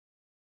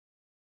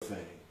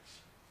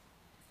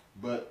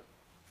But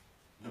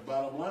the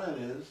bottom line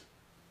is,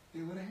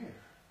 they were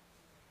there.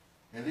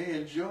 And they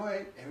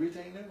enjoyed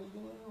everything that was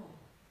going on.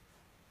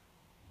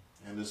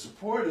 And they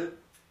supported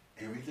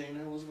everything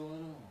that was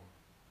going on.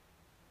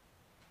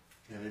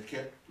 And it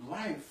kept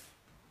life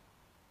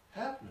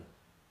happening.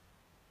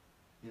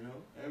 You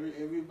know,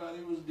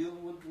 everybody was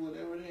dealing with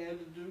whatever they had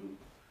to do.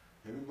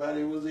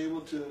 Everybody was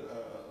able to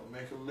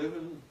make a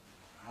living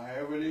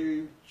however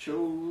they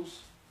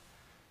chose,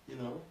 you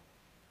know.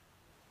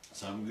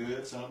 Some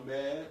good, some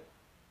bad.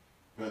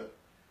 But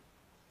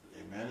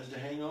they managed to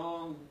hang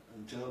on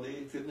until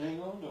they couldn't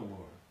hang on no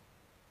more.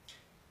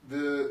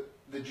 The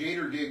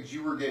Jader gigs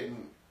you were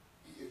getting,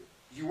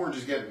 you weren't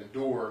just getting a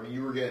door. I mean,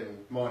 you were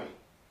getting money.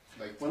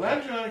 Like when I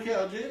joined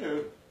Cal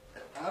Jader,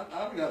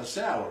 I got a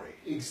salary.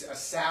 A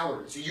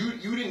salary. So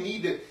you didn't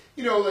need to.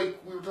 You know, like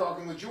we were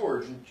talking with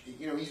George, and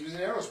you know he was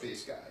an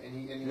aerospace guy, and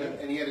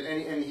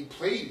he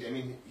played. I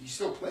mean, he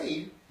still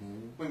played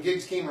when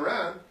gigs came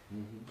around,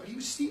 but he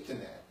was steeped in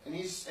that, and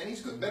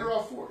he's good, better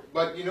off for it.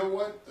 But you know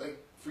what? Like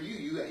for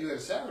you had a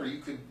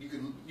salary.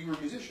 You were a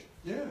musician.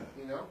 Yeah.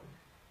 You know.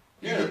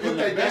 Yeah.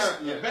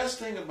 The best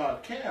thing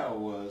about Cal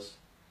was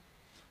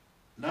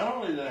not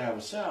only did I have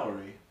a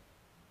salary,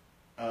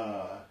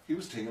 he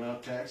was taking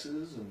out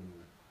taxes and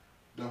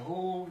the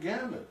whole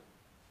gamut.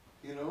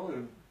 You know,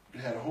 it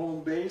had a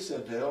home base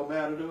at the El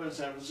Matador in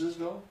San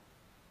Francisco.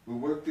 We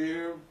worked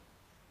there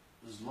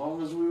as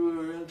long as we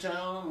were in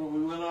town. When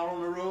we went out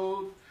on the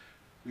road,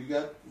 we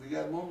got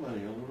more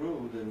money on the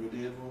road than we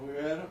did when we were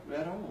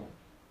at home.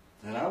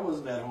 And I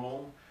wasn't at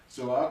home,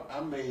 so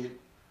I made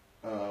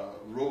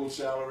road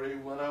salary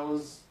when I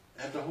was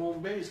at the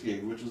home base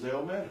gig, which was the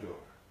El Matador.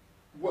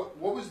 What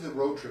was the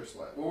road trips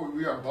like? What were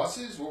we on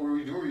buses? What were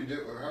we doing?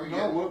 How were we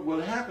getting?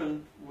 What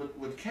happened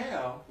with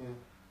Cal? Yeah.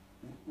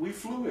 We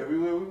flew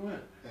everywhere we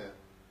went. Yeah.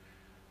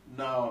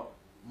 Now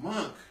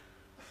Monk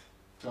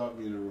taught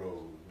me the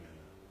road, man.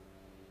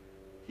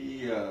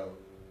 He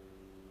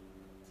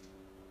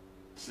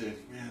said,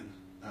 "Man,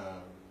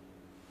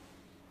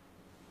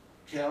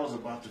 Cal's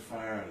about to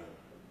fire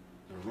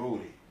the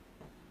roadie.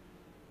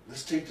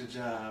 Let's take the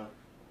job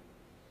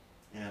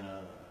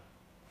and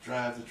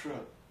drive the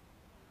truck.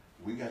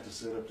 We got to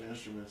set up the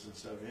instruments and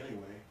stuff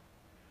anyway.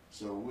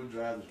 So we'll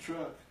drive the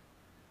truck.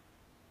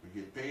 We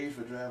get paid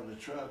for driving the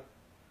truck.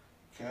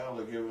 Cal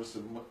will give us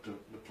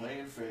the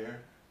plane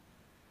fare,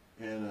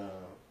 and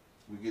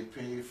we get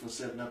paid for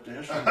setting up the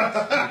instruments.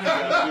 Which you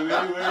got to do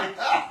anyway."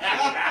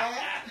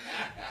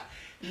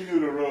 He knew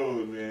the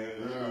road, man.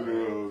 He knew the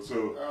road.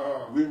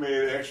 So we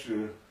made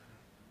extra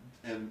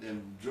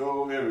and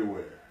drove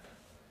everywhere.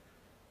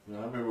 You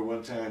know, I remember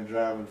one time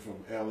driving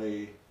from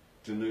L.A.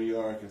 to New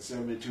York in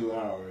 72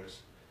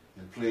 hours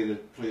and played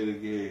a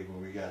gig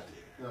when we got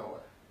there. No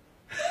way.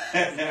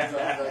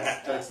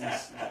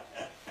 that's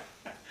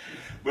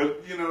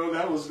But, you know,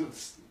 that was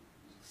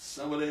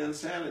some of the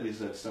insanities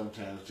that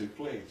sometimes took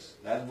place.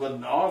 That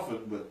wasn't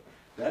often, but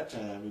that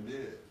time it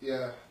did.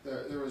 Yeah,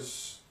 there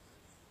was,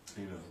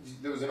 you know,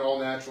 there was an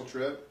all-natural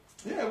trip.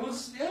 Yeah, it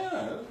was,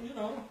 you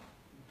know.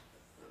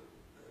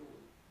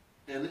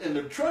 And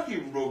the truck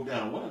even broke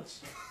down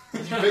once.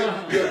 We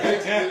stopped, the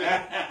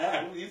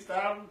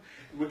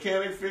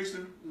mechanic fixed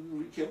it, and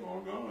we kept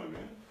on going,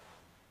 man.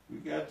 We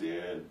got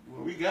there,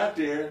 when we got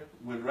there,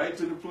 went right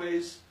to the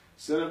place,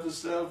 set up the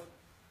stuff,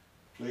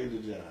 played the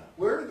job.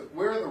 Where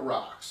are the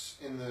rocks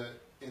in the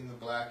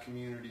black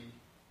community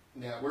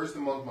now? Where's the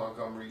Monk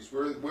Montgomerys?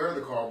 Where are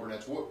the Carl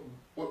Burnetts?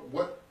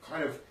 What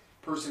kind of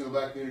person in the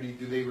black community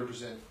do they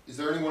represent? Is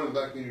there anyone in the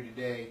black community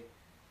today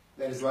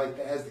that has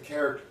the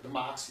character, the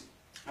moxie?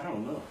 I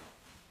don't know.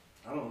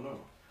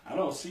 I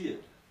don't see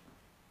it.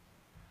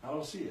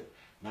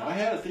 Now, I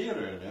had a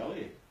theater in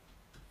L.A.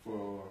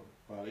 for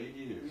about 8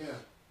 years. Yeah.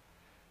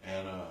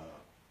 And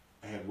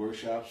I had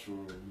workshops for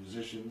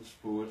musicians,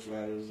 poets,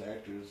 writers,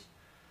 actors.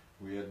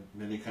 We had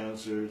many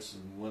concerts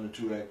and 1- or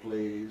 2-act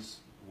plays,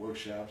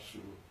 workshops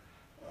for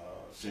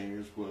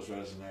singers, poets,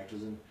 writers, and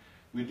actors. And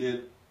we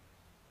did,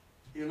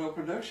 you know,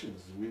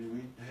 productions. We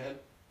had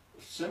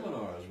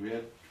seminars. We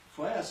had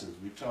classes.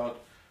 We taught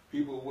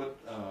people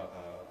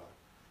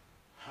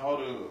how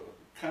to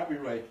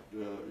copyright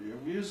your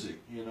music,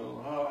 you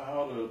know,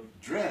 how to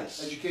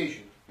dress.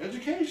 Education.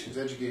 It's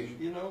education.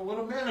 You know, what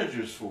a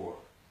manager's for,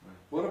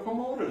 what a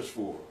promoter's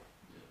for.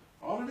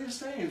 All of these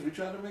things we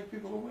try to make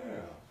people aware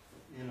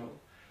of, you know,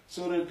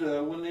 so that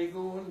when they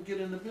go and get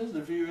in the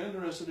business, if you're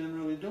interested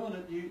in really doing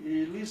it,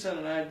 you at least had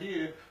an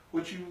idea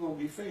what you're going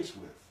to be faced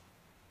with.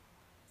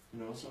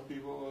 You know, some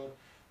people,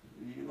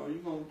 you know,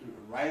 you're going to,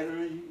 a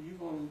writer, you're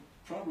going to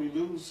probably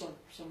lose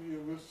some of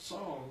your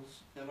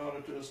songs in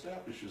order to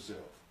establish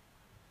yourself.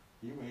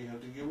 You may have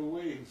to give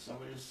away some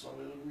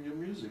of your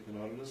music in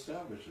order to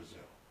establish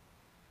yourself.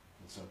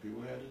 And some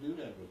people had to do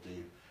that, but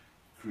they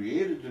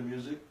created the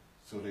music,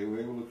 so they were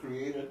able to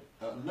create it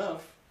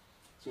enough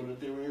so that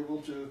they were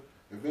able to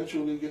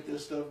eventually get their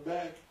stuff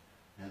back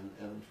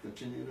and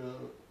continue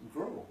to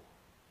grow.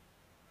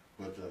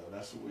 But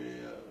that's the way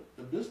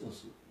the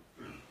business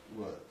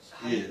was.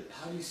 How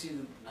do you see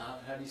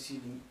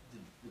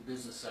the the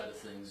business side of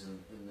things in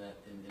the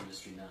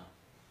industry now?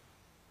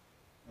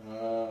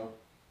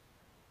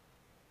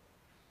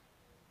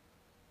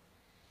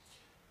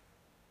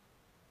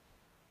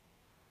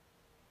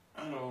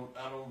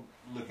 I don't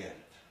look at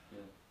it.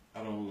 Yeah.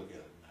 I don't look at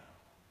it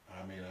now.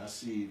 I mean, I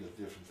see the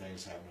different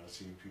things happening. I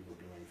see people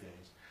doing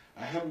things.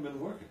 I haven't been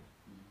working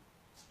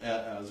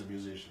as a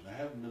musician. I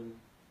haven't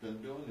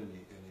been doing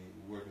any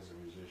work as a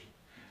musician.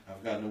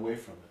 I've gotten away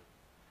from it.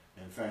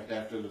 In fact,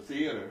 after the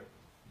theater,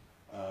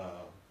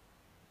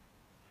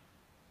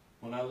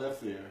 when I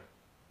left there,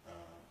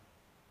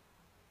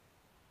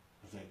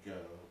 I think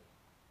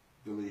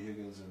Billy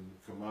Higgins and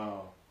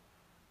Kamal,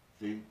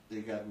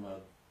 they got my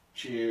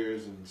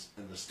chairs and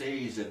the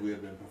stage that we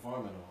had been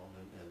performing on,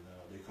 and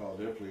they called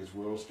their place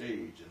World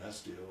Stage, and that's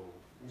still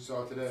We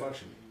saw it today.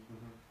 functioning.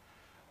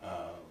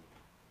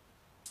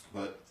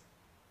 But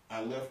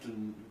I left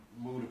and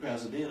moved to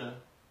Pasadena,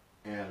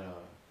 and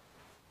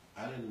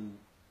I didn't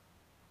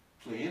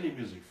play any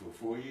music for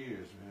 4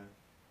 years, man.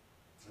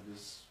 I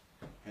just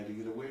had to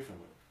get away from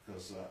it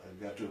because I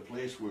got to a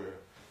place where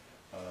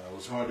it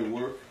was hard to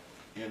work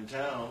in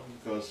town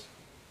because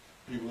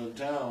people in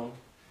town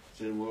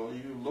said, well,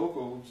 you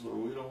local, so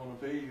we don't want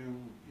to pay you,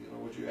 you know,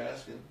 what you're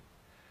asking.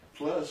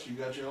 Plus, you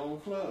got your own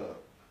club.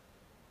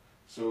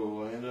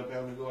 So I ended up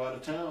having to go out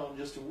of town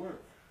just to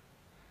work.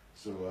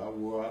 So I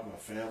wore out my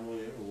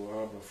family, I wore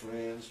out my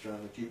friends,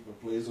 trying to keep my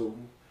place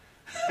open.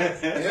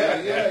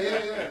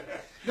 Yeah.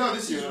 No,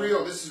 this is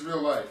real. This is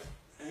real life.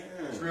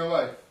 Yeah. It's real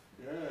life.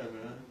 Yeah,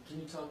 man.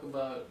 Can you talk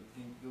about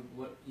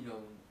what, you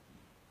know,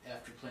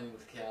 after playing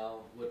with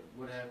Cal,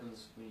 what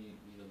happens when you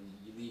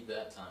leave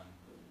that time?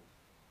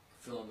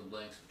 Fill in the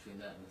blanks between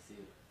that and the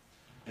theater.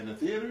 In the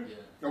theater?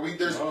 Yeah. No,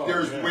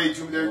 there's way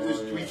too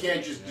we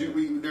can't just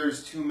do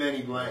there's too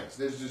many blanks.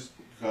 There's just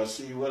Because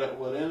see what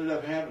ended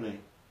up happening,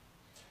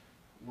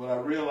 what I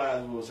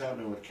realized what was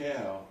happening with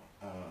Cal,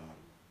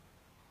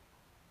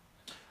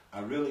 I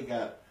really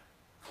got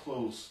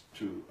close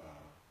to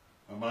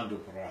Armando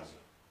Peraza,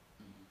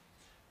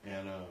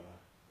 and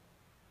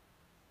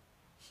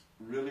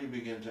really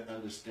began to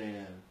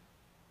understand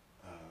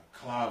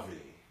clave,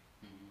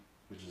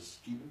 which is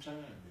keeping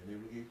time, being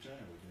able to keep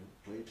time, we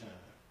didn't play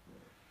time.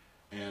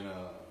 And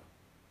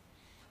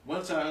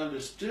once I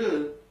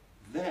understood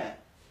that,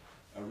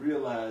 I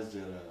realized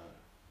that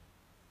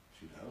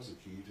that was the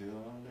key to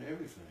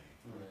everything.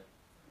 Right.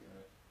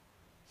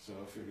 So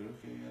I figured,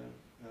 okay, I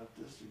got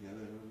this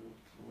together.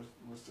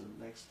 What's the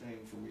next thing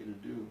for me to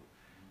do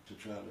to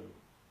try to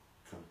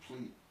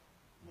complete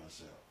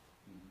myself?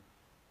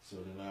 So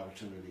then the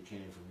opportunity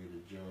came for me to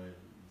join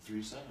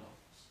Three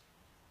Sounds.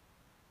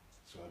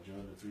 So I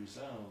joined the Three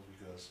Sounds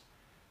because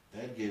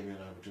that gave me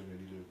an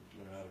opportunity to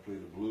learn how to play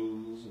the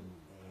blues and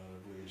learn how to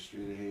play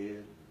straight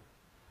ahead.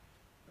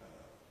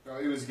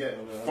 it was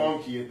getting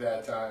funky at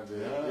that time,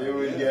 dude. Yeah, It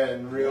was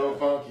getting real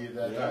funky at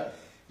that time.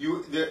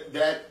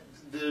 Yeah.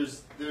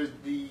 There's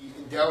the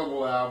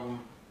Indelible album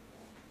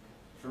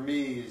for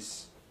me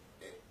is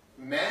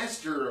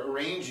master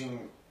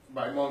arranging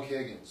by Monk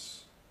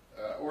Higgins,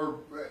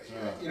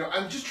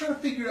 I'm just trying to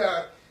figure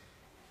out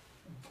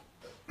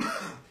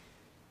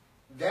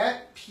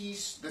that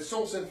piece, the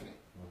Soul Symphony.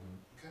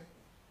 Okay.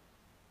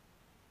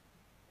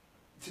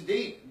 To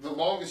date, the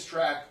longest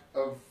track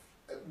of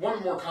one of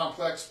the more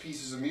complex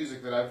pieces of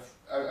music that I've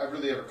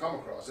really ever come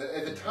across.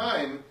 At the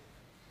time,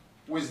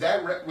 was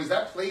that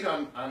played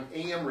on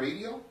AM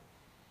radio?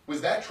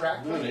 Was that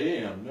track played? Not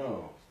AM,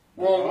 no.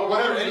 Well,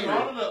 whatever.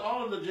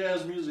 All of the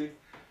jazz music.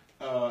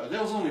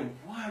 There was only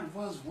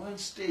one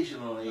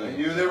station on AM. I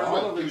knew there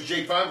was. It was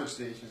Jake Feinberg's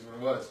station. Is what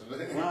it was.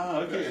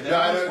 Wow, okay.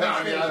 I don't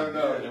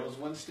know. Yeah, there was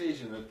one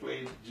station that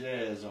played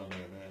jazz on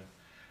there, man.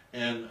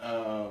 And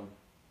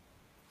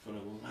for the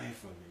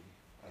life of me,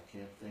 I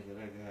can't think of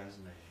that guy's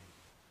name.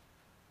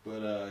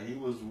 But he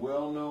was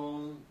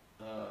well-known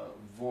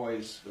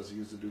voice because he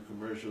used to do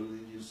commercials.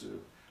 He used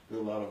to do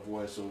a lot of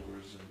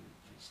voiceovers and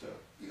stuff.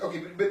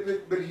 Okay,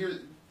 but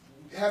here,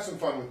 have some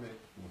fun with me.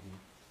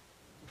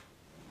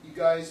 You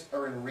guys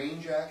are in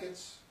rain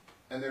jackets,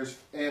 and there's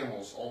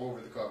animals all over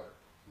the cover.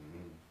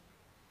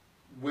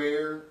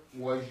 Where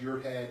was your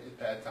head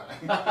at that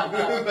time?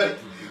 Like,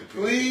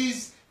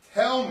 please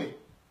tell me.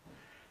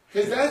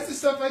 Because that's the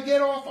stuff I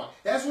get off on.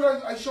 That's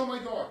what I show my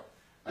daughter.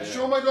 I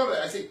show my daughter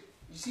that. I say,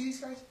 you see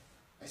these guys?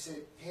 I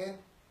said, Han,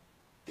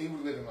 they were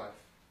living life.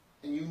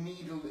 And you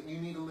need to live.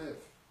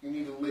 You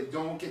need to live.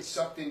 Don't get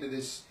sucked into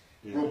this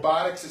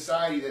robotic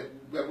society that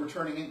we're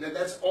turning into.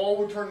 That's all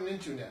we're turning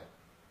into now.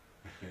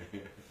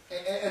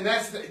 And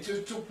that's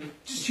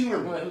just humor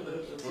me.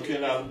 Okay,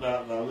 now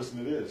listen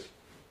to this.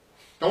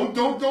 Don't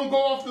go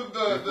off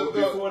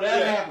Before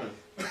that happened,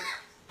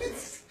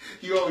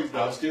 you always do.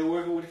 I was still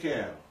working with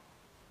Cal.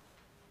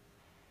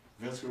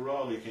 Vince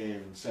Guaraldi came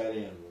and sat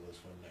in with us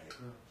one night,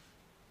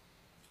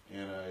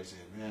 and I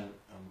said, "Man,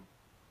 I'm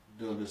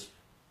doing this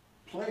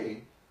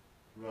play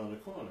around the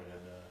corner,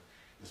 and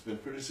it's been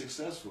pretty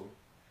successful,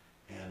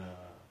 and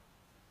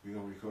we're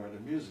gonna record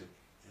the music,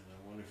 and I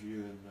wonder if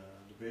you and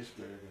the bass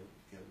player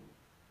can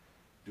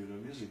do the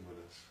music with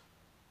us."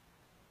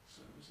 So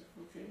So I said,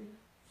 okay,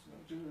 so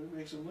I'm doing it,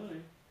 make some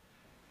money.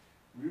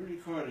 We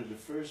recorded the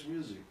first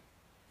music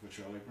for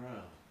Charlie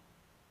Brown.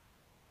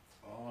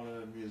 All of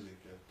the music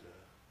that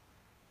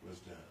was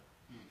done.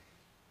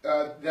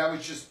 That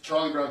was just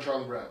Charlie Brown,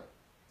 Charlie Brown.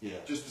 Yeah.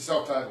 Just the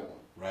self-titled one.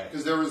 Right.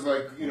 Because there was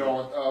like, you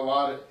know, a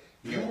lot of,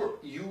 Yeah.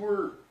 you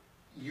were,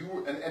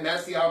 and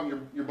that's the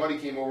album your buddy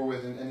came over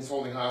with and is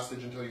holding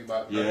hostage until you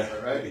bought the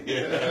record, right?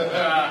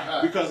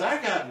 Yeah. Because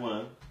I got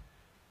one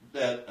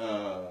that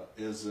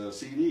is a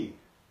CD,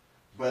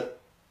 but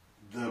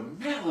the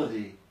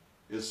melody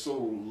is so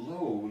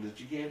low that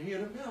you can't hear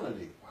the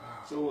melody.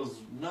 Wow. So it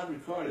was not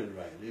recorded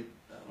right. I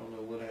don't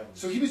know what happened.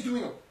 So he was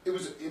doing it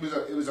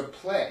was a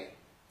play.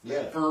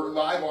 Yeah. For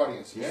live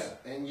audiences.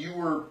 Yeah. And you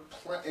were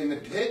in the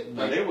pit.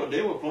 No,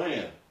 they were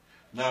playing.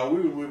 Now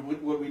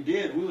what we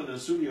did, we went in the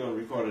studio and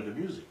recorded the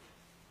music.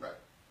 Right.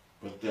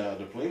 But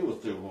the play was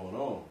still going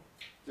on.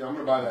 Yeah, I'm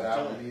gonna buy that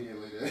album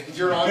immediately.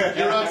 You're on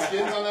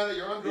skins on that.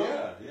 You're on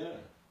drum. Yeah.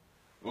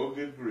 Oh,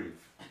 good grief.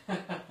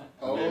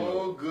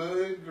 Oh,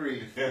 good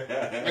grief.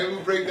 Maybe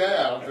we'll break that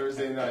out on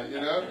Thursday night.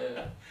 You know.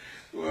 Yeah.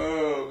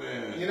 Whoa,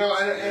 man. You know,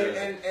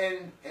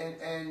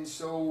 and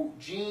so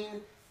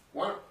Gene,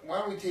 why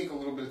don't we take a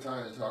little bit of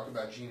time to talk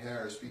about Gene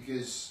Harris,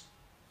 because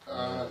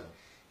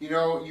you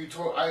know, you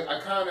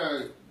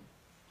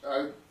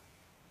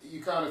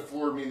kind of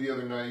floored me the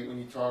other night when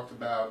you talked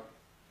about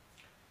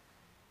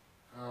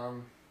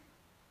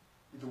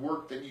the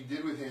work that you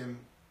did with him,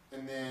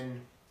 and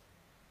then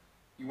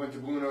you went to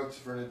Blue Notes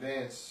for an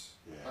advance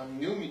on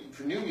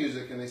for new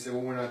music, and they said,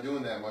 well, we're not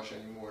doing that much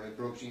anymore, and it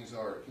broke Gene's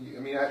heart.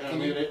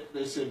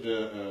 They said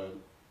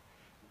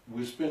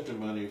we spent the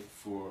money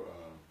for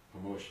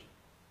promotion,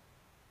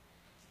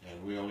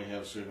 and we only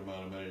have a certain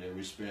amount of money that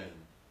we spend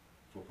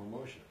for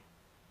promotion,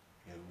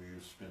 and we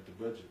spent the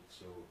budget,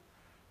 so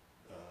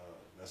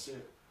that's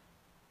it.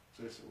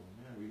 So I said, well,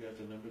 man, we got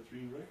the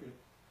 #3 record,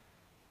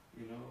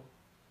 you know,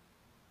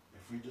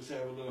 if we just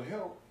have a little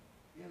help,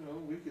 you know,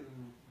 we can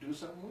do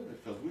something with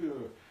it, because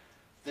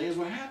things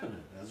were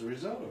happening as a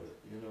result of it,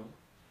 you know. I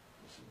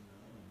said, no,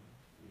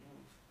 we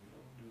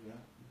don't do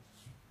that.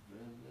 It's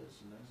this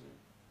and that's it.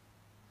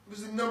 It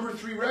was the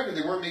 #3 record.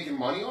 They weren't making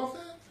money off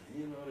that?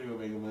 You know, they were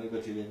making money,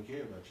 but they didn't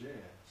care about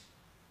jazz.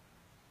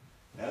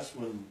 That's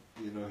when,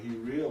 you know, he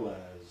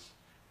realized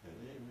that,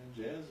 hey, man,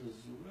 jazz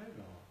is right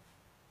off.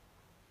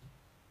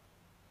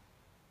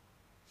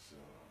 So,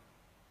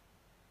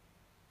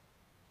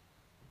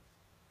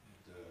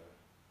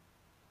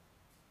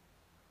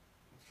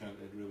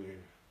 it really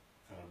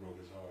kind of broke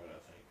his heart, I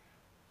think.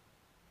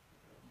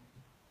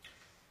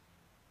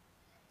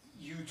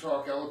 You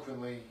talk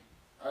eloquently.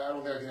 I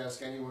don't think I can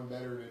ask anyone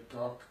better to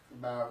talk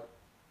about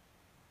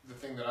the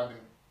thing that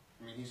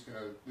he's going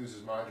to lose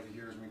his mind if he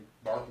hears me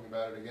barking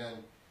about it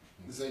again.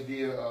 This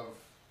idea of,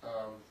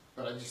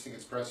 but I just think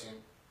it's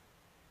prescient,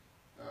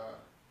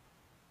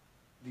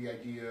 the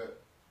idea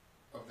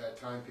of that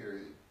time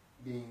period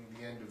being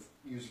the end of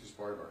music as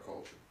part of our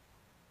culture.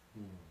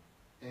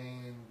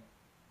 And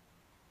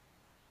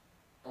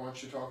I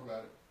want you to talk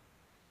about it.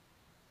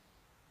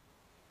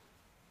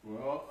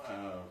 Well,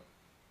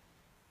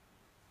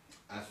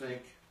 I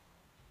think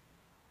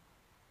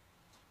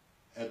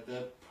at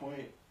that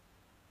point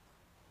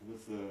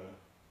with the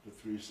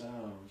 3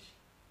 sounds,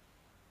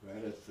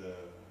 right at the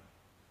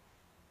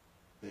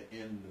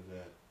end of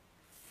that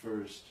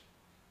first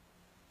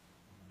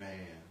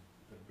band,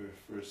 the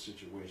first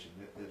situation,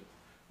 you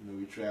know,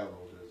 we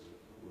traveled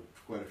with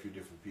quite a few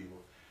different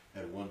people.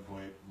 At one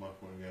point,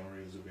 Monk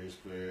Montgomery was a bass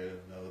player.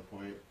 At another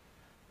point,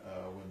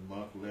 when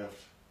Monk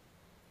left,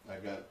 I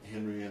got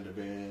Henry in the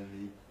band.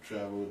 He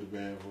traveled with the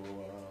band for a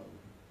while.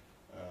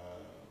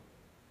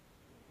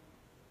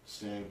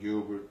 Stan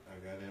Gilbert, I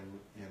got him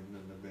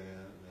in the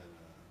band, and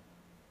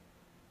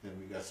then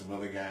we got some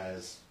other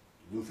guys,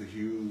 Luther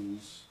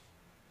Hughes,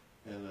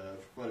 and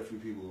quite a few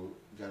people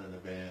got in the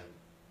band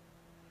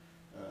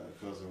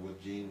because of what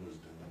Gene was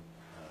doing.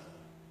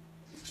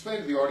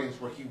 Explain to the audience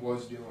what he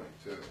was doing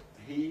too.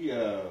 He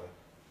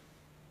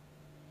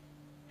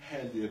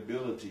had the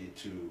ability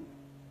to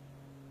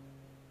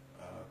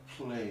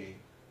play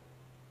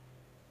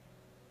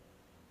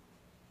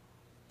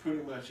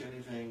pretty much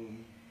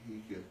anything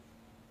he could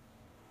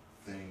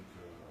think,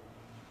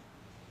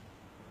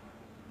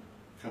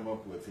 come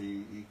up with.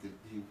 He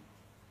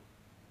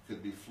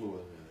could be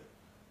fluent in it.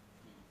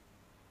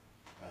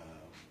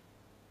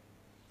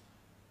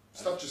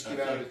 Stuff just came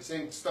out of it.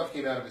 Saying stuff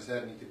came out of his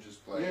head, and he could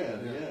just play. Yeah.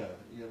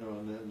 You know,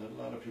 and a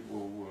lot of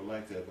people were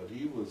like that, but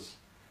he was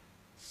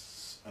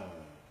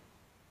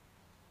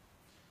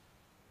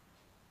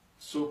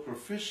so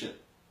proficient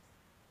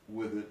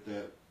with it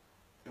that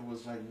it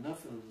was like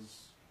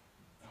nothing's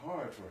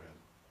hard for him.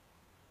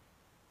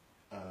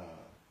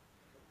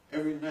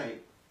 Every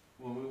night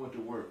when we went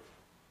to work,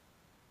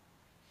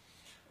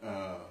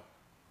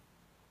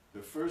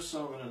 the first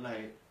song of the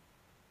night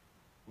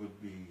would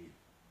be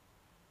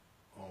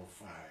On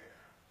Fire,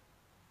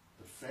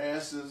 the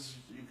fastest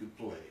you could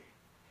play.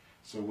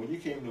 So when you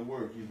came to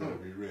work, you better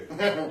be ready.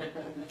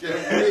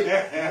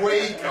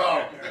 Wake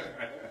up!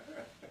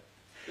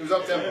 It was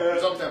up tempo. It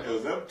was up tempo. It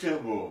was up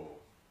tempo.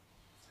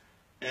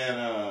 And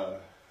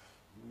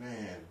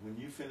man, when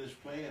you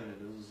finished playing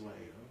it, it was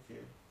like, okay,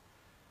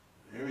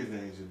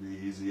 everything should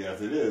be easy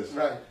after this.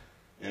 Right.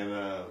 And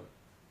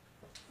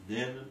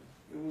then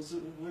it was a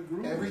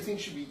groove. Everything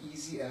should be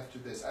easy after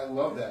this. I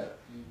love that.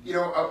 You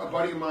know, a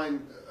buddy of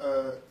mine,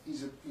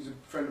 he's a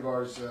friend of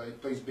ours. He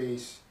plays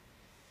bass.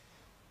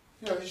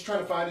 You know, he's trying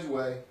to find his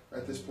way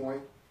at this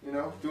point. You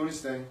know, doing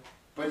his thing.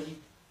 But he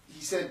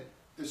said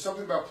there's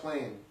something about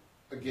playing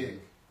a gig.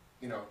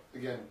 You know,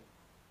 again,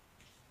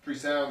 3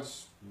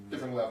 sounds,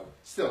 different level.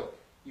 Still,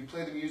 you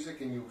play the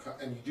music and you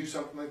do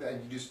something like that,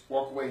 and you just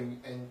walk away,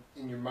 and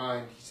in your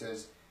mind, he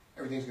says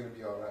everything's going to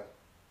be all right.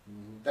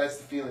 That's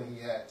the feeling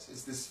he has.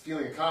 It's this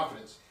feeling of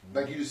confidence,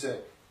 like you just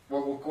said.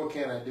 What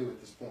can I do at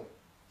this point?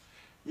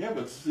 Yeah,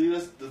 but see,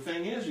 that's, the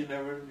thing is, you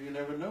never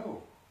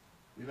know.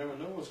 You never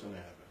know what's going to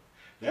happen.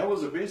 There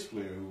was a bass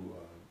player who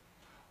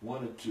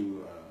wanted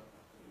to.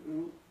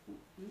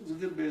 He was a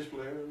good bass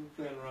player,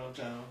 playing around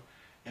town,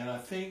 and I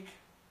think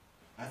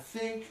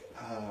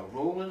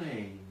Roland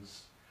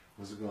Haynes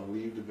was going to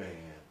leave the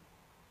band.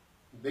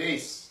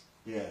 Bass.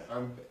 Yeah.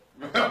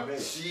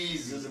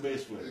 Jesus. He's a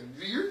bass player.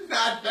 You're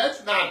not.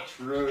 That's not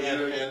true.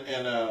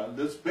 And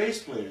this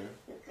bass player,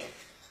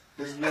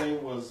 his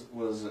name was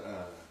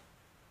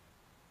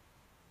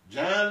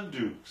John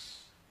Dukes.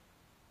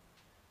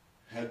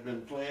 Had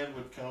been playing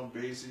with Count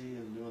Basie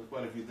and doing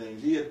quite a few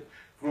things. He had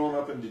grown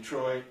up in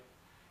Detroit,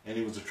 and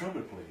he was a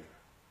trumpet player.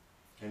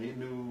 And he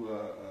knew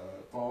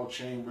Paul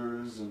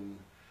Chambers and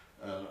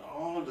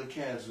all of the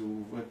cats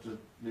who went to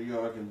New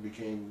York and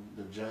became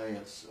the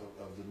giants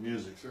of the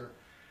music. Sure.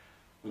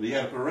 But he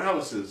had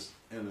paralysis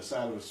in the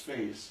side of his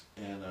face,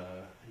 and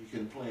he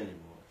couldn't play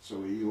anymore.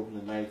 So he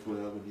opened a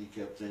nightclub, and he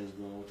kept things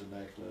going with the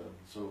nightclub.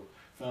 So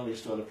finally he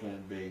started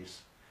playing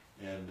bass.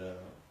 And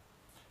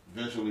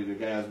eventually the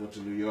guys went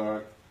to New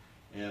York,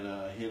 and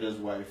he and his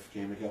wife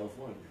came to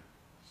California.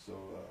 So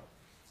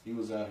he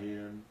was out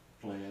here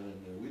playing,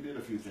 and we did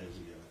a few things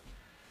together.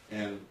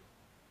 And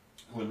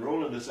when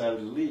Roland decided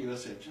to leave, I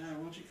said, John,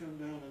 why don't you come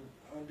down and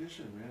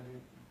audition,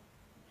 man?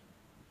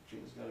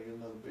 Gene's got to get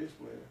another bass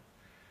player.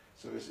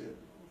 So he said,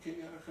 okay,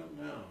 you gotta come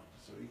down.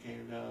 So he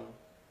came down,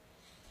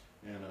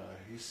 and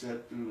he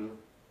sat through the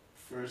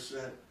first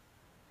set,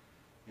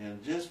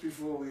 and just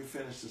before we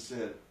finished the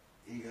set,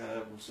 he got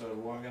up and started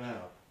walking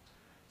out.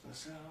 So I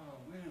said, oh,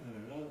 wait a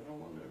minute, I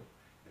wonder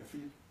if he,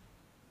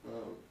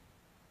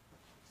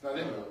 It's not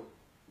in there.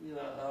 you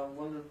know, I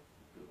want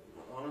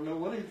to know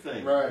what he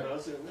thinks. Right. You know, I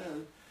said,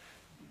 man,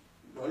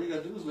 all you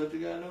got to do is let the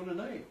guy know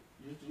tonight.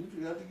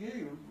 You got the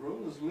gig.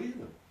 Roland's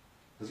leaving.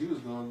 Because he was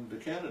going to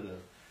Canada.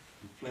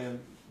 Going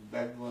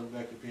back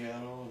to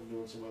piano and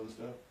doing some other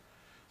stuff.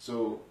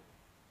 So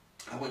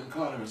I went and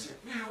called him and said,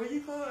 man, where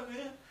you going,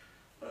 man?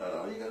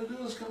 All you got to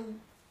do is come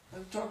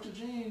and talk to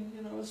Gene.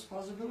 You know, it's a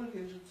possibility.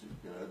 You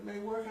know, it may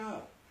work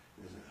out.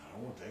 He said, I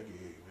don't want that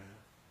gig, man.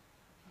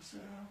 I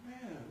said, oh,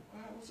 man,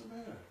 why? What's the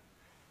matter?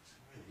 He said,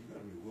 man, you got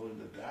to be willing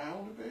to die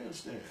on the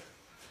bandstand.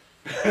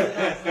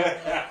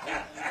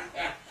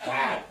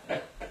 Wow.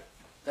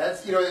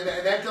 That's, you know, and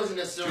that doesn't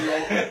necessarily,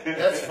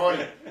 that's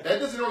funny. That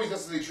doesn't always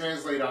necessarily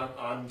translate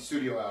on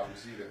studio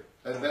albums either.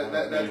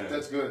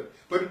 That's good.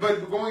 But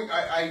going,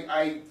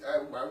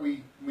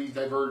 we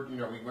diverged, you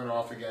know, we went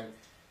off again.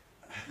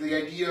 The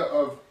idea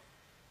of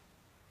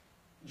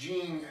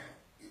Gene,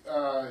 you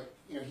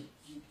know,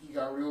 he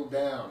got real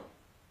down.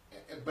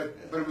 But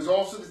it was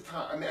also the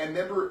time, I mean,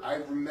 I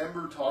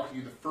remember talking to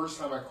you the first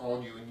time I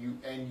called you,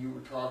 and you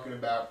were talking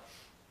about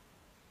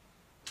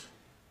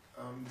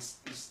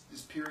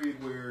this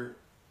period where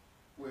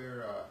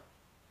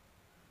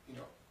you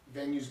know,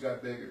 venues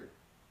got bigger,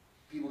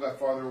 people got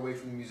farther away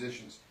from the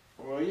musicians.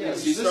 Well, yeah,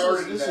 see,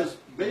 this is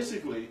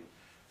basically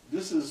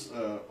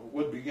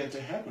what began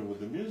to happen with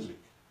the music.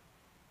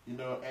 You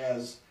know,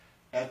 as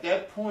at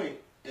that point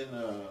in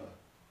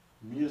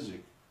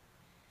music,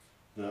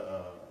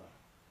 the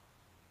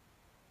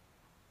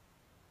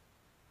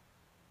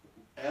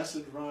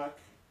acid rock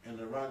and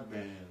the rock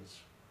bands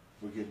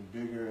were getting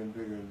bigger and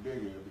bigger and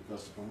bigger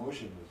because the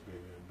promotion was bigger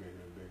and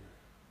bigger and bigger.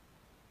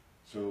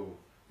 So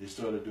they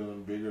started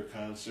doing bigger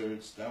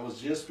concerts. That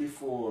was just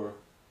before,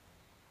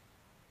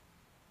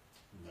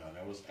 no,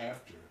 that was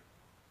after.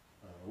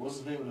 What's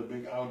the name of the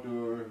big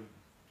outdoor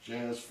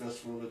jazz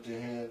festival that they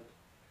had?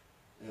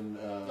 In,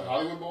 the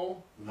Hollywood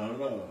Bowl?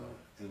 No.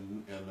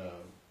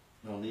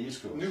 On the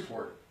East Coast.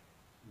 Newport.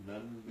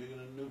 Nothing bigger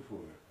than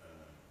Newport.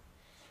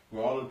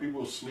 Where all the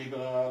people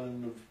sleeping out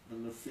in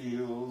the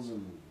fields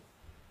and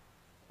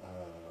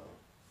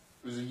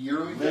it was a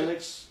yearly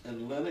Lennox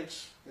and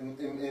Lennox.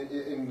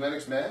 In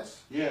Lennox,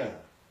 Mass. Yeah.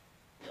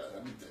 Yeah,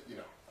 I mean, you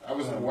know, I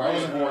wasn't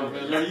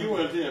born. No, you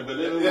weren't there, but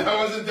it was, yeah, I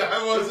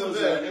wasn't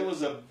there. It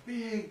was a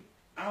big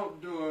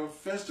outdoor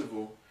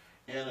festival,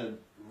 and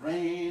it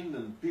rained,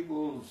 and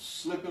people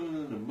slipping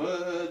in the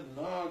mud and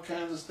all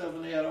kinds of stuff,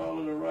 and they had all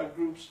of the rock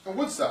groups. And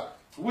Woodstock.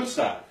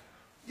 Woodstock.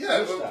 Yeah,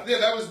 Woodstock. yeah,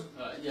 that was.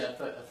 Yeah, I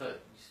thought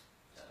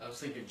I was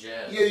thinking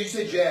jazz. Yeah, you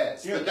said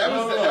jazz, Yeah, but that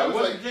no, was no, that it was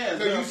wasn't like jazz,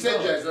 no, no, you said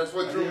no. jazz. That's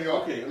what threw me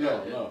off. Okay,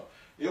 no.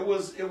 It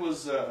was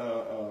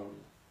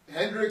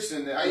Hendrix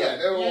and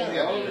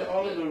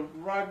all of the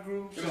rock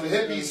groups. There was the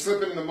hippies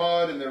slipping in the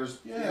mud, and there was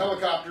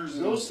helicopters.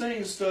 And those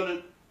things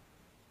started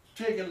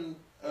taking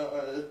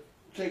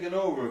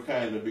over,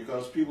 kind of,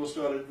 because people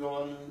started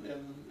going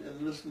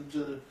and listening to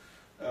the.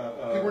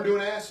 people were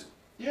doing acid.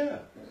 Yeah,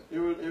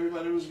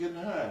 everybody was getting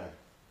high.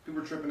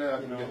 People were tripping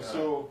out. You know,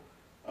 so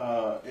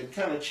it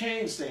kind of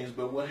changed things.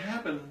 But what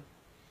happened?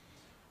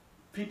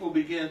 People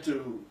began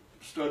to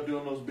start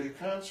doing those big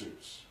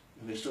concerts,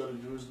 and they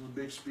started using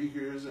the big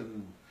speakers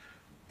and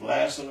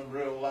blasting them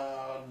real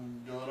loud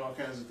and doing all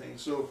kinds of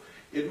things. So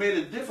it made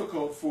it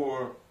difficult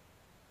for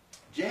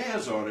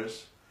jazz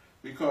artists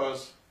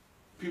because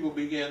people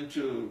began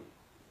to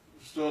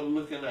start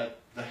looking at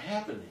the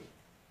happening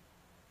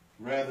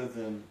rather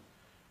than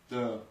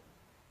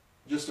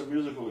just a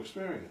musical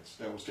experience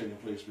that was taking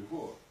place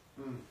before.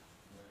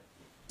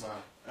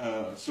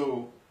 Wow.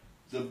 So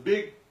the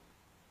big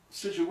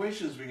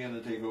situations began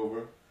to take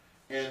over,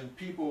 and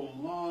people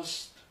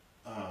lost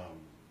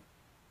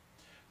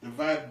the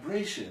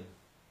vibration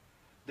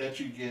that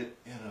you get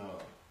in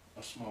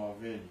a small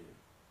venue.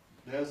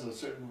 There's a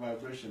certain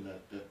vibration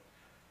that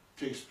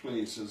takes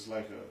place. It's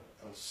like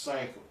a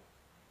cycle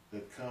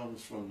that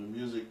comes from the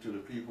music to the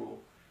people,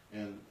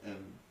 and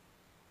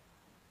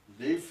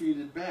they feed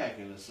it back,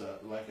 and it's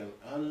like an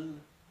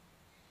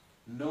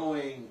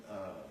unknowing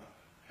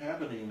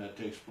happening that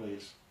takes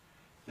place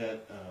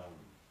that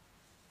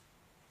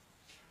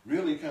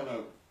really kind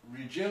of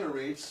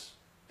regenerates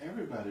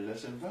everybody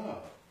that's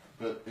involved.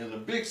 But in a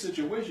big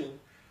situation,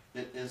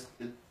 it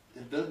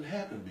doesn't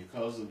happen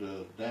because of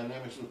the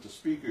dynamics with the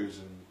speakers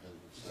and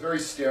It's very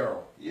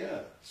sterile.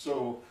 yeah.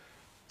 So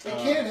It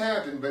can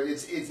happen, but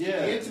it's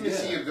the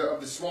intimacy of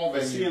the small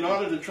venue. see, in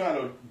order to try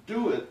to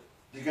do it,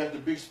 they got the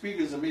big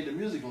speakers and made the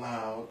music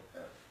loud.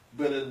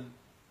 But in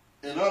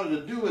order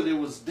to do it, it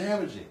was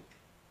damaging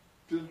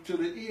to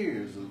the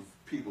ears of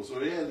people. So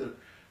they had to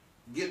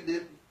get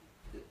it.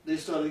 They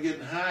started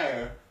getting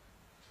higher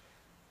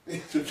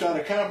to try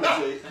to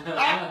compensate.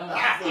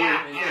 That's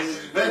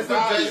the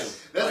best.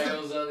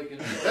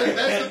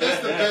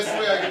 That's the best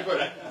way I can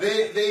put it.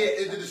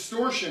 The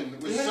distortion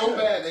was so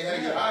bad they had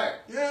to get higher.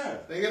 Yeah.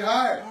 They get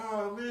higher.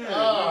 Oh man.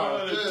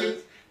 Oh,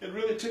 it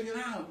really took it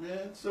out,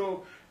 man.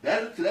 So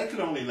that could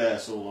only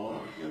last so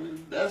long. I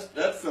mean,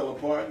 that fell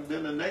apart, and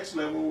then the next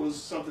level was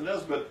something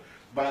else. But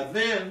by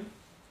then,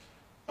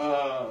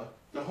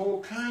 the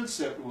whole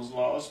concept was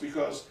lost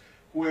because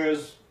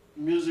whereas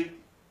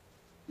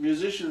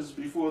musicians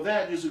before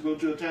that used to go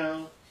to a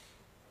town,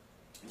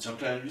 and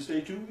sometimes you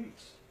stay 2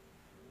 weeks,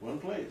 one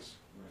place,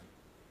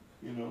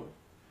 you know.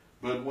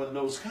 But when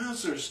those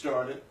concerts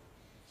started,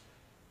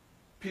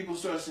 people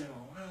started saying,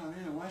 "Oh, wow,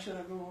 man, why should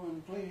I go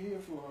and play here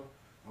for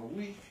a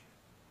week?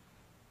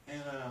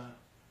 And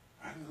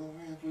I can go over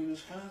and play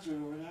this concert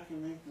over there. I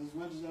can make as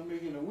much as I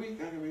make in a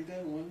week. I can make that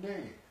in 1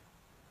 day.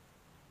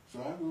 So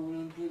I go over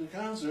and play the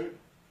concert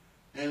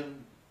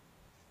and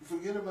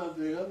forget about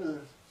the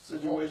other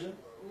situation."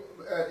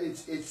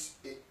 It's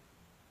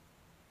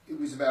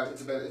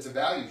a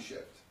value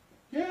shift.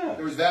 Yeah.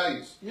 There was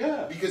values.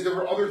 Yeah. Because there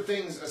were other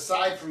things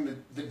aside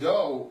from the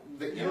dough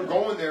that you were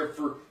going there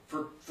for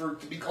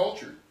to be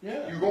cultured.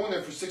 Yeah. You were going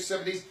there for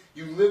 6-7 days.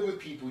 You live with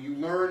people. You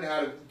learn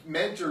how to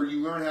mentor.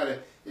 You learn how to,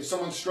 if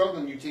someone's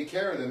struggling, you take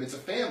care of them. It's a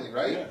family,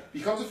 right? Yeah.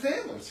 Becomes a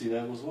family. See,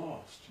 that was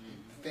lost.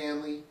 The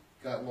family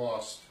got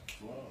lost.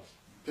 Lost.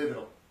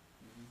 Pivotal.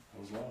 I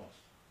was lost.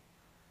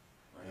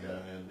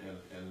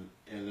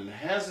 And it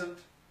hasn't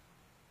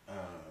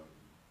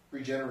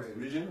Regenerated.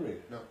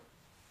 No.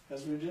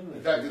 Hasn't regenerated.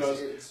 In fact,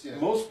 because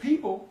most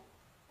people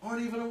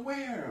aren't even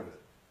aware of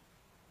it.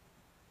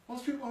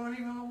 Most people aren't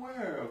even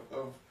aware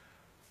of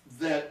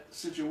that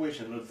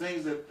situation, the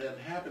things that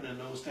happened in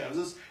those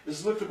times.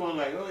 It's looked upon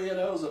like, oh yeah,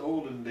 that was the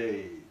olden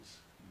days.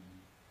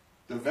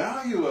 The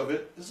value of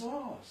it is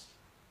lost.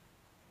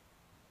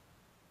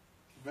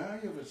 The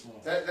value of it's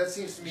lost. That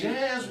seems to me.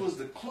 Jazz was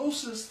the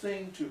closest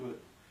thing to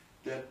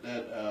it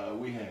that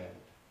we had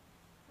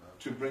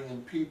to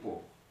bringing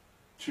people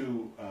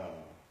to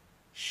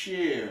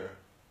share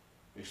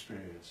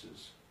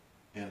experiences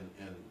in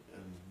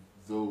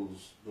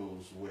those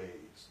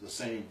ways. The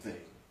same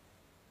thing.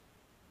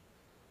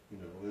 You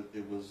know,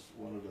 it was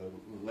one of the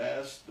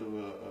last of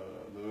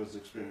those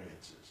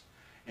experiences,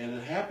 and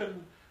it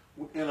happened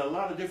in a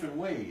lot of different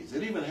ways.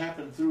 It even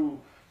happened through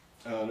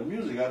the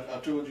music. I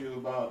told you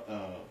about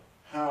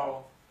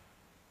how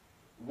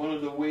one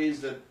of the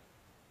ways that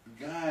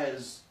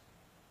guys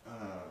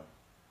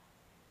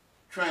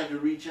tried to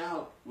reach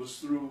out was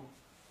through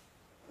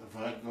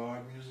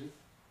avant-garde music,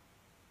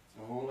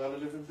 a whole lot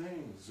of different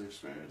things,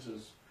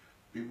 experiences.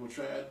 People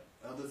tried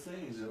other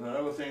things, and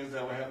other things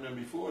that were happening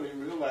before, they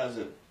realized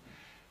that,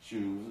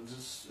 shoot,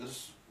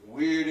 it's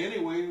weird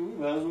anyway, we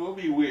might as well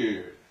be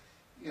weird.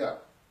 Yeah.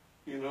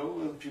 You know,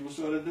 and people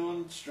started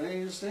doing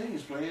strange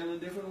things, playing in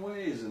different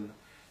ways,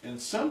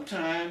 and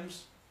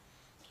sometimes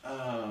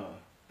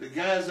the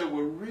guys that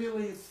were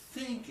really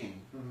thinking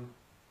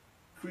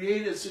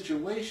created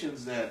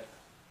situations that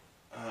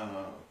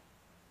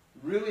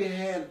really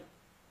had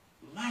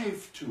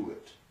life to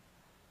it.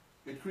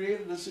 It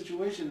created a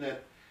situation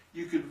that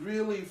you could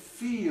really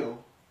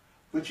feel,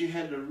 but you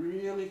had to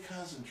really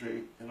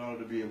concentrate in order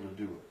to be able to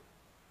do it.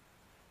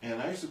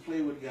 And I used to play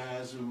with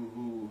guys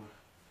who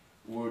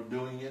were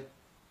doing it,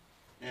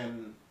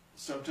 and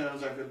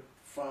sometimes I could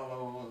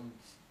follow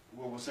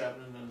what was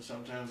happening, and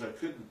sometimes I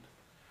couldn't.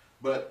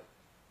 But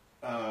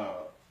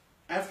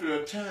after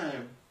a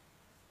time,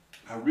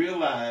 I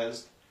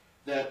realized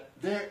that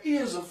there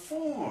is a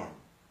form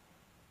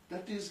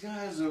that these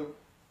guys are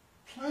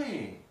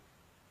playing.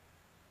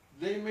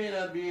 They may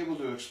not be able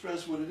to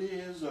express what it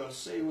is or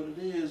say what it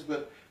is,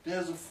 but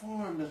there's a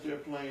form that they're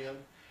playing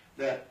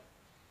that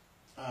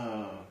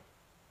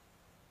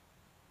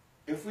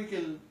if we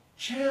can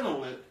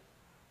channel it,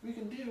 we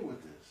can deal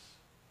with this.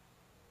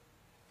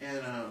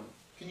 And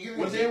can you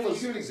give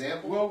an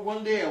example? Well,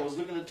 one day I was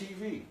looking at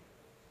TV,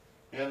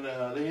 and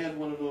they had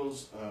one of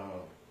those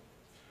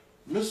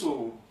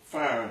missile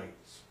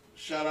firings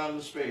shot out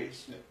into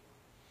space. Yeah.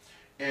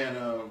 And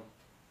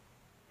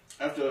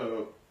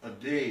after a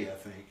day, I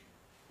think,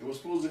 it was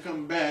supposed to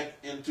come back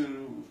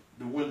into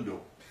the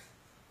window.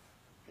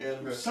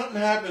 And something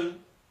happened,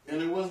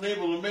 and it wasn't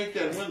able to make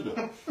that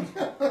window.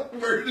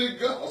 Where did it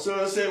go?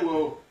 So I said,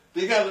 well,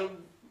 they got to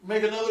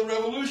make another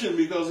revolution,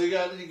 because you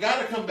got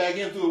to come back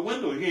in through a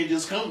window. You can't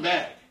just come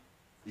back.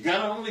 You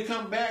got to only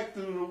come back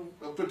through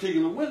a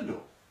particular window.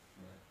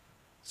 Right.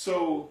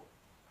 So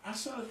I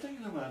started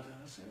thinking about that.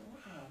 I said,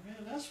 wow, man,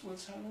 that's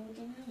what's happening with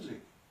the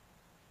music.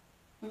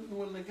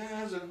 When the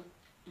guys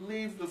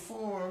leave the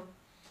form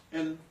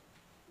and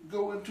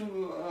go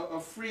into a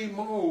free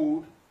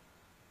mode,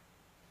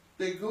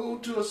 they go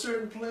to a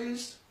certain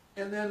place,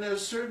 and then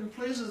there's certain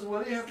places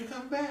where they have to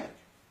come back.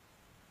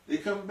 They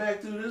come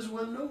back through this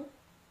window,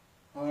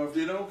 or if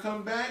they don't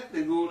come back,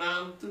 they go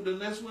down through the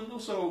next window.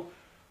 So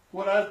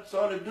what I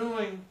started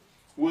doing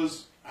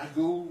was I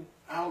go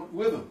out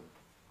with them,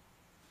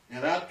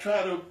 and I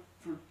try to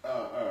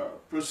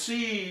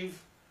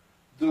perceive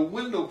the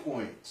window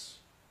points.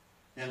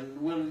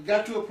 And when it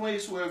got to a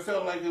place where it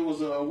felt like it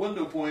was a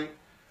window point,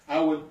 I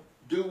would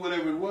do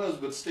whatever it was,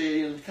 but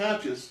stay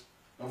unconscious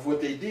of what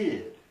they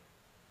did.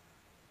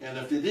 And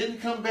if they didn't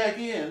come back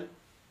in,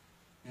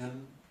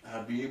 and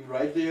I'd be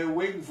right there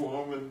waiting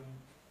for them, and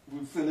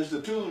we finished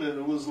the tune, and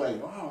it was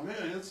like, oh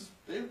man,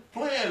 they're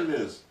playing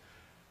this.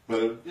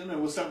 But you know, it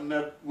was something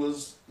that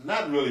was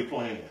not really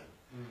planned.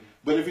 Mm-hmm.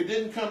 But if it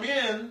didn't come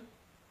in,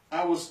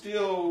 I was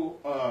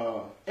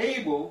still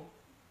able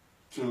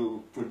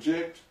to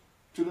project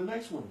to the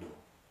next window,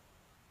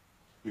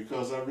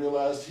 because I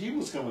realized he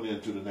was coming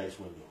into the next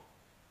window.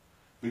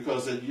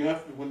 Because you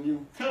have to, when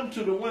you come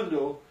to the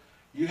window,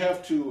 you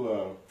have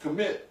to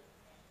commit,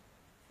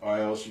 or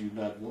else you're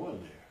not going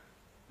there.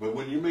 But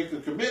when you make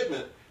a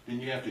commitment, then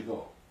you have to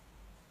go.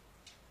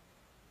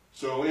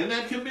 So in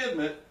that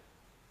commitment,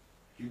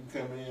 you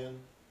can come in,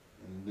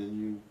 and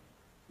then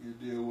you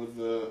deal with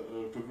the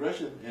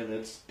progression, and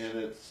it's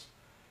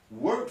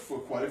worked for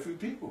quite a few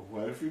people.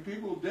 Quite a few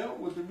people dealt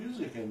with the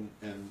music and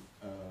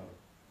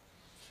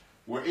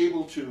were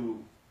able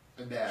to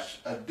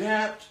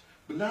adapt,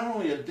 but not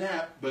only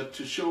adapt, but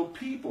to show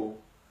people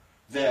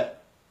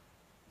that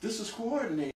this is coordinated.